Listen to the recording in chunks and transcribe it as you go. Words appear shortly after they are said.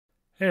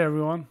Hey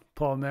everyone,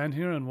 Paul Mann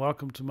here and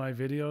welcome to my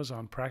videos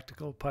on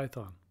Practical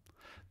Python.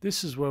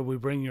 This is where we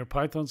bring your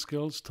Python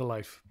skills to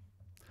life.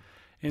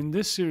 In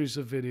this series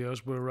of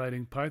videos we're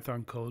writing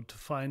Python code to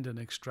find and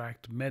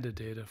extract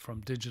metadata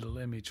from digital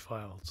image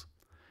files.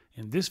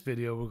 In this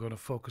video we're going to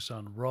focus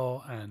on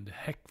RAW and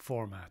HEIC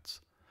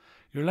formats.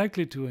 You're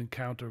likely to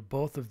encounter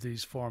both of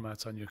these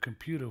formats on your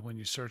computer when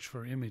you search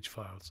for image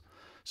files.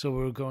 So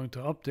we're going to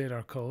update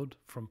our code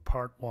from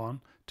part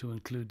 1 to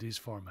include these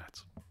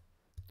formats.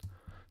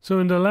 So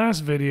in the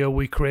last video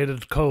we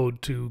created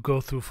code to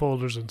go through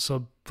folders and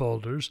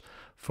subfolders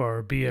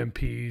for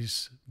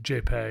BMPs,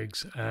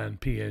 JPEGs and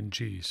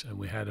PNGs, and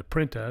we had a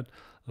printout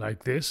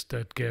like this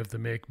that gave the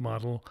make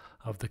model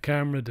of the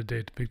camera, the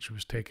date the picture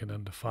was taken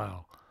and the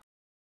file.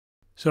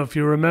 So if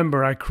you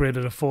remember, I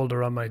created a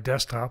folder on my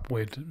desktop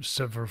with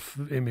several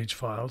image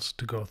files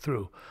to go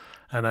through,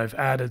 and I've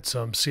added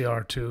some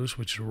CR2s,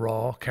 which are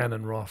RAW,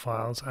 Canon RAW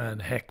files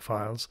and HEIC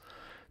files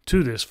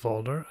to this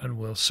folder, and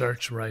we'll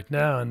search right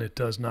now and it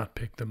does not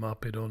pick them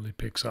up. It only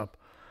picks up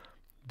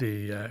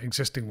the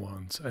existing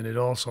ones, and it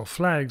also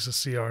flags a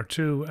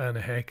CR2 and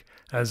a HEIC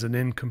as an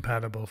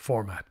incompatible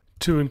format.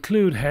 To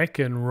include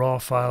HEIC and RAW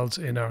files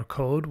in our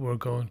code, we're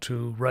going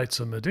to write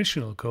some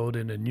additional code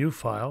in a new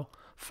file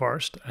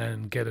first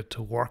and get it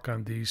to work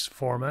on these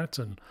formats,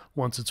 and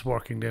once it's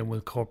working then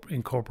we'll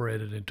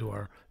incorporate it into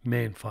our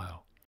main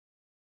file.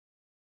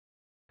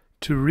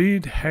 To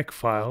read HEIC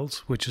files,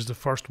 which is the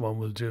first one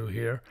we'll do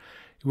here,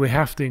 we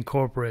have to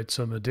incorporate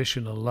some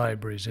additional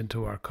libraries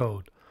into our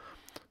code.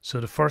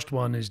 So the first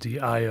one is the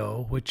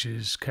I/O, which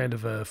is kind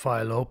of a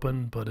file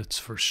open, but it's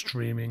for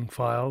streaming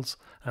files,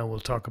 and we'll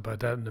talk about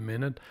that in a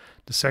minute.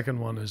 The second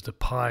one is the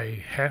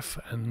PyHef,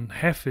 and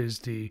HEF is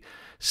the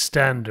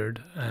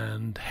standard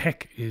and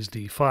HEIC is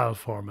the file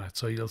format.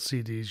 So you'll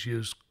see these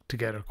used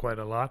together quite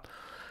a lot.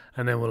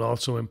 And then we'll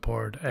also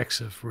import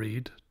EXIF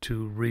read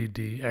to read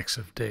the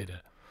EXIF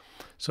data.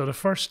 So the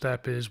first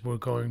step is we're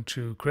going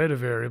to create a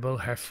variable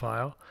HEF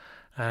file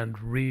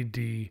and read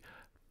the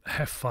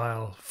HEF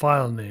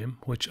file name,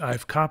 which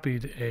I've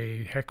copied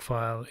a HEIC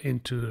file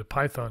into the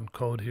Python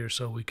code here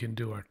so we can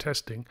do our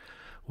testing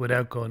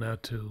without going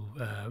out to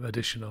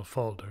additional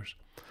folders.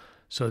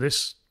 So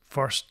this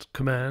first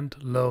command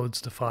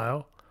loads the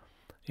file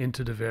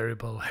into the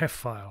variable HEF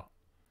file.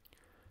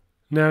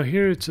 Now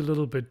here it's a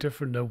little bit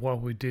different than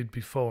what we did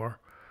before.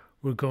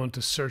 We're going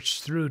to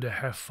search through the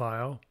HEF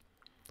file.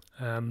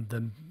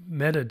 The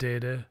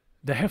metadata,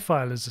 the HEF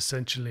file is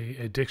essentially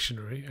a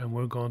dictionary, and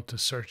we're going to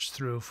search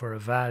through for a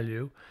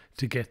value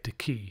to get the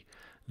key.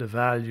 The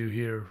value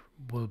here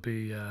will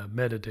be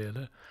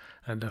metadata,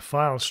 and the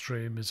file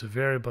stream is a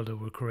variable that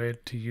we'll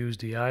create to use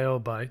the IO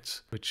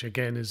bytes, which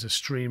again is a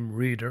stream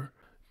reader,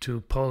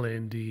 to pull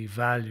in the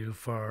value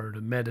for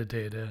the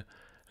metadata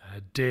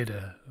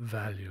data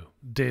value,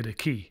 data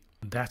key.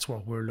 That's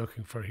what we're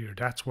looking for here.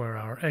 That's where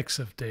our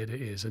EXIF data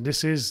is. And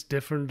this is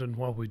different than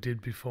what we did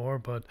before,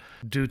 but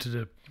due to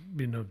the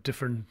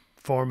different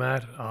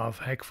format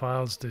of HEIC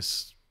files,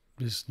 this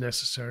is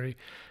necessary.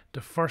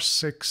 The first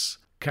 6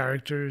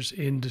 characters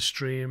in the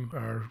stream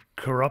are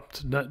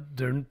corrupt.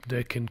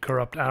 They can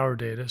corrupt our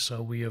data,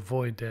 so we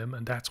avoid them,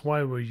 and that's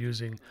why we're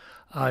using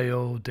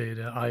IO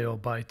data, IO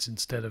bytes,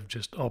 instead of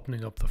just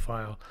opening up the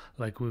file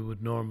like we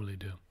would normally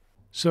do.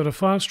 So the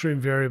file stream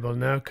variable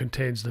now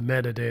contains the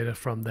metadata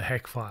from the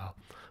HEIC file.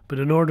 But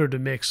in order to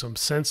make some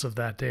sense of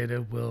that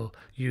data, we'll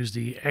use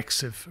the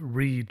EXIF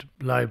read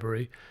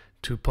library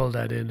to pull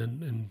that in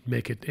and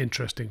make it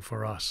interesting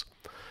for us.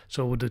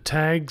 So with the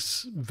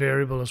tags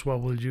variable is what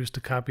we'll use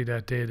to copy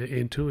that data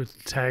into. The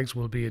tags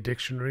will be a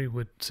dictionary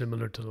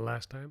similar to the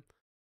last time.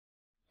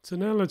 So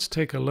now let's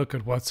take a look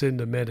at what's in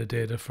the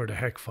metadata for the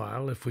HEIC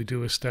file. If we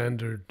do a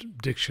standard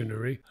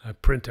dictionary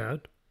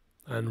printout,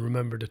 and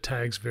remember the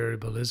tags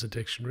variable is a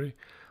dictionary,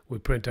 we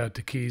print out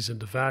the keys and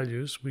the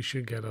values, we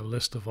should get a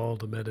list of all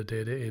the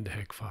metadata in the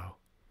HEIC file.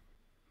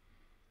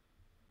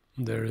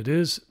 There it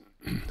is.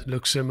 It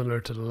looks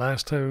similar to the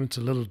last time. It's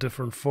a little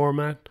different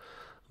format,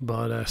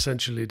 but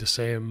essentially the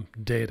same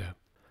data.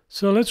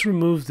 So let's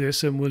remove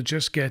this and we'll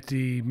just get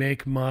the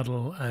make,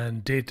 model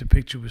and date the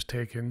picture was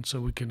taken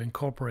so we can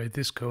incorporate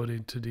this code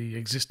into the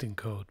existing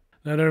code.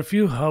 Now there are a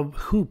few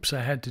hoops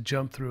I had to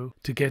jump through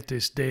to get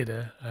this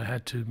data. I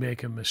had to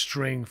make them a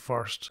string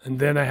first, and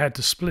then I had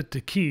to split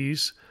the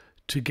keys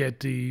to get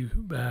the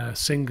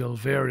single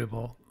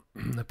variable.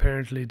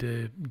 Apparently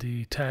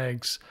the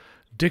tags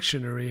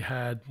dictionary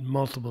had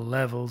multiple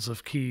levels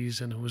of keys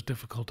and it was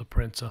difficult to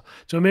print.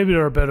 So maybe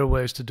there are better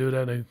ways to do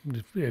that.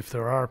 And if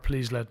there are,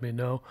 please let me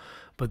know.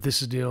 But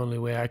this is the only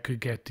way I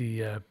could get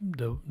the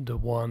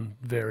one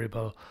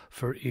variable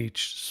for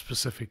each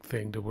specific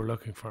thing that we're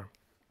looking for.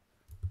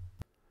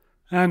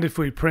 And if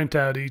we print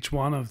out each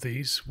one of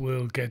these,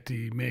 we'll get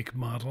the make,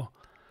 model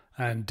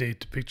and date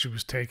the picture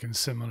was taken,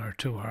 similar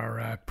to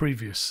our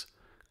previous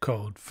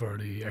code for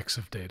the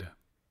EXIF data.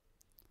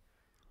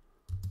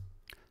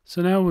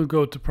 So now we'll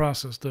go to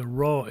process the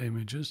raw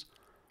images,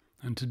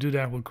 and to do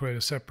that we'll create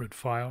a separate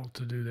file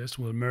to do this.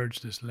 We'll merge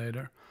this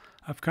later.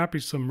 I've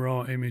copied some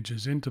raw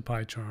images into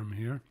PyCharm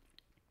here,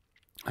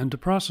 And to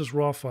process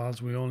raw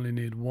files, we only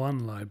need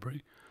one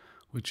library,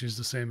 which is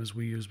the same as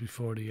we used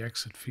before, the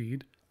exit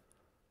feed.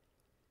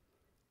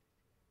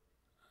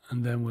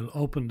 And then we'll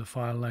open the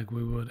file like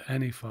we would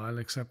any file,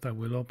 except that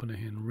we'll open it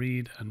in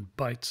read and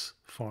bytes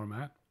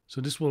format. So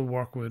this will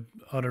work with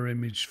other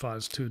image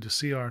files too. The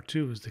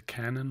CR2 is the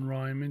Canon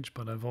RAW image,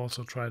 but I've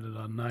also tried it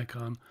on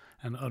Nikon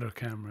and other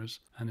cameras,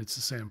 and it's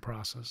the same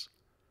process.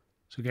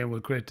 So again, we'll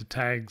create the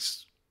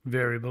tags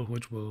variable,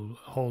 which will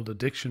hold a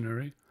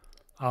dictionary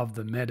of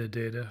the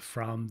metadata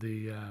from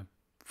the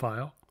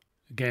file.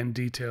 Again,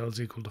 details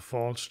equal to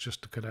false,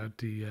 just to cut out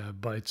the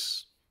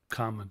bytes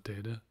comment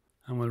data.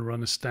 And we'll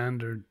run a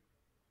standard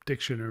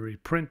dictionary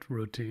print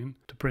routine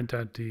to print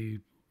out the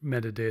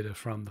metadata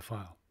from the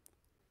file.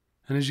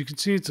 And as you can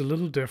see, it's a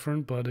little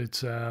different, but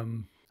it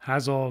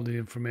has all the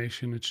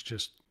information. It's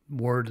just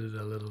worded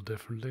a little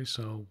differently.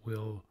 So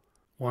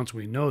once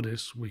we know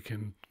this, we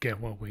can get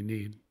what we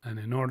need. And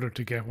in order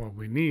to get what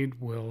we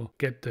need, we'll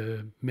get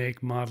the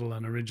make, model,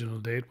 and original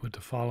date with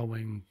the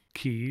following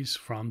keys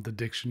from the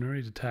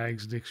dictionary, the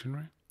tags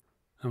dictionary.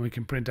 And we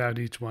can print out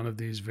each one of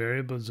these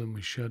variables, and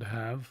we should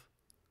have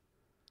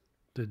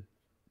the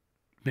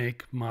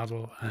make,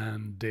 model,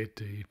 and date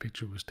the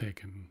picture was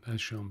taken,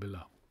 as shown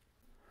below.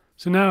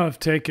 So now I've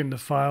taken the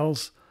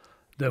files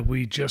that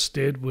we just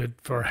did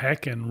for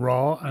HEIC and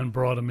RAW and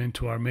brought them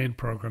into our main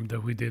program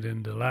that we did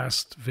in the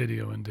last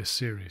video in this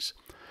series.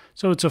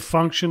 So it's a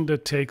function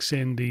that takes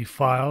in the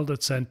file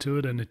that's sent to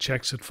it, and it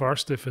checks it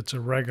first if it's a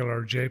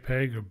regular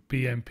JPEG or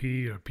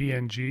BMP or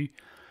PNG.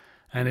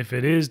 And if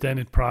it is, then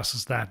it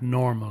processes that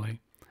normally.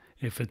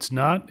 If it's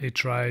not, it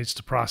tries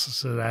to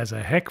process it as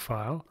a HEIC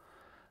file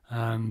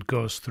and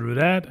goes through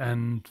that.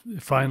 And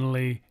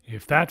finally,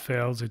 if that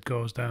fails, it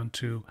goes down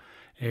to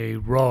a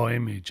raw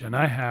image. And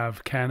I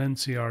have Canon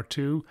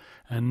CR2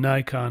 and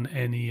Nikon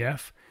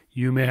NEF.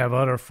 You may have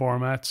other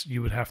formats.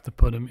 You would have to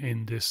put them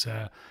in this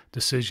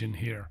decision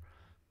here.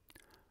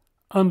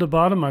 On the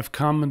bottom, I've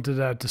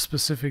commented out the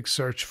specific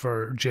search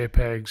for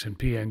JPEGs and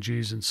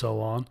PNGs and so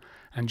on,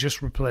 and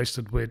just replaced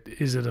it with,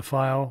 is it a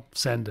file?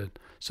 Send it.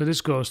 So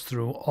this goes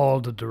through all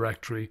the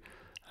directory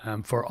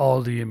for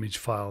all the image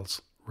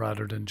files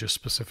rather than just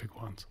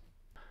specific ones.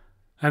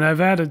 And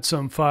I've added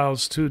some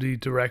files to the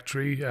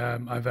directory.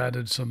 I've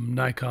added some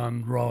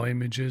Nikon RAW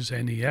images,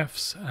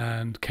 NEFs,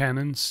 and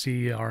Canon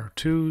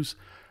CR2s,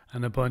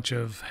 and a bunch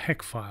of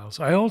HEIC files.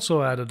 I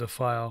also added a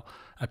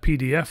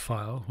PDF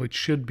file, which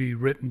should be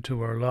written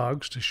to our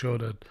logs to show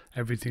that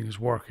everything is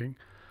working.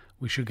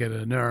 We should get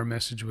an error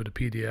message with a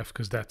PDF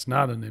because that's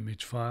not an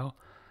image file.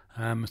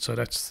 So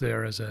that's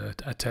there as a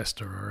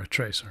tester or a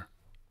tracer.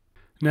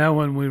 Now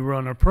when we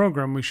run our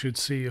program, we should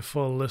see a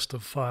full list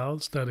of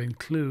files that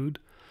include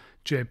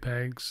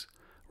JPEGs,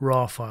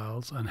 RAW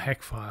files, and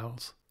HEIC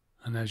files.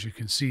 And as you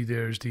can see,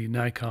 there's the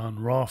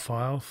Nikon RAW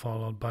file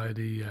followed by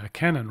the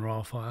Canon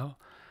RAW file,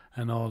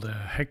 and all the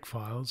HEIC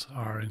files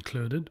are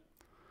included.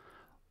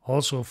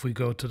 Also, if we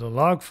go to the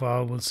log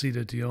file, we'll see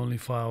that the only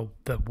file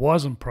that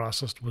wasn't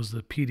processed was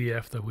the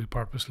PDF that we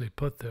purposely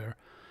put there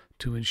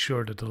to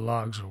ensure that the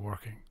logs are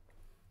working.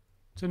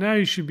 So now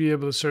you should be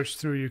able to search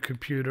through your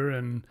computer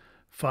and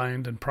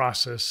find and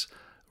process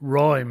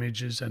RAW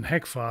images and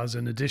HEIC files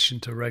in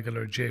addition to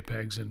regular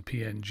JPEGs and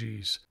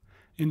PNGs.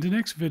 In the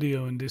next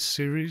video in this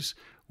series,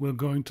 we're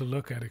going to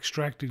look at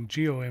extracting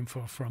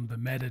geoinfo from the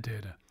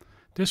metadata.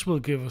 This will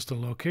give us the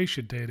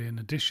location data in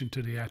addition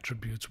to the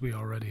attributes we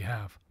already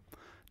have.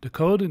 The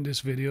code in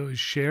this video is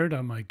shared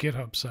on my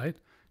GitHub site.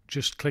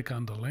 Just click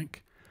on the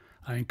link.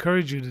 I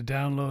encourage you to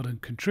download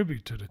and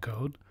contribute to the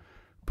code.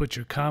 Put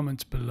your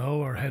comments below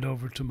or head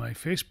over to my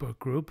Facebook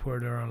group where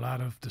there are a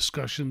lot of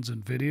discussions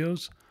and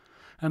videos.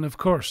 And of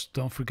course,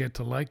 don't forget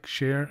to like,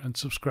 share, and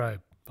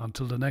subscribe.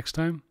 Until the next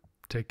time,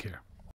 take care.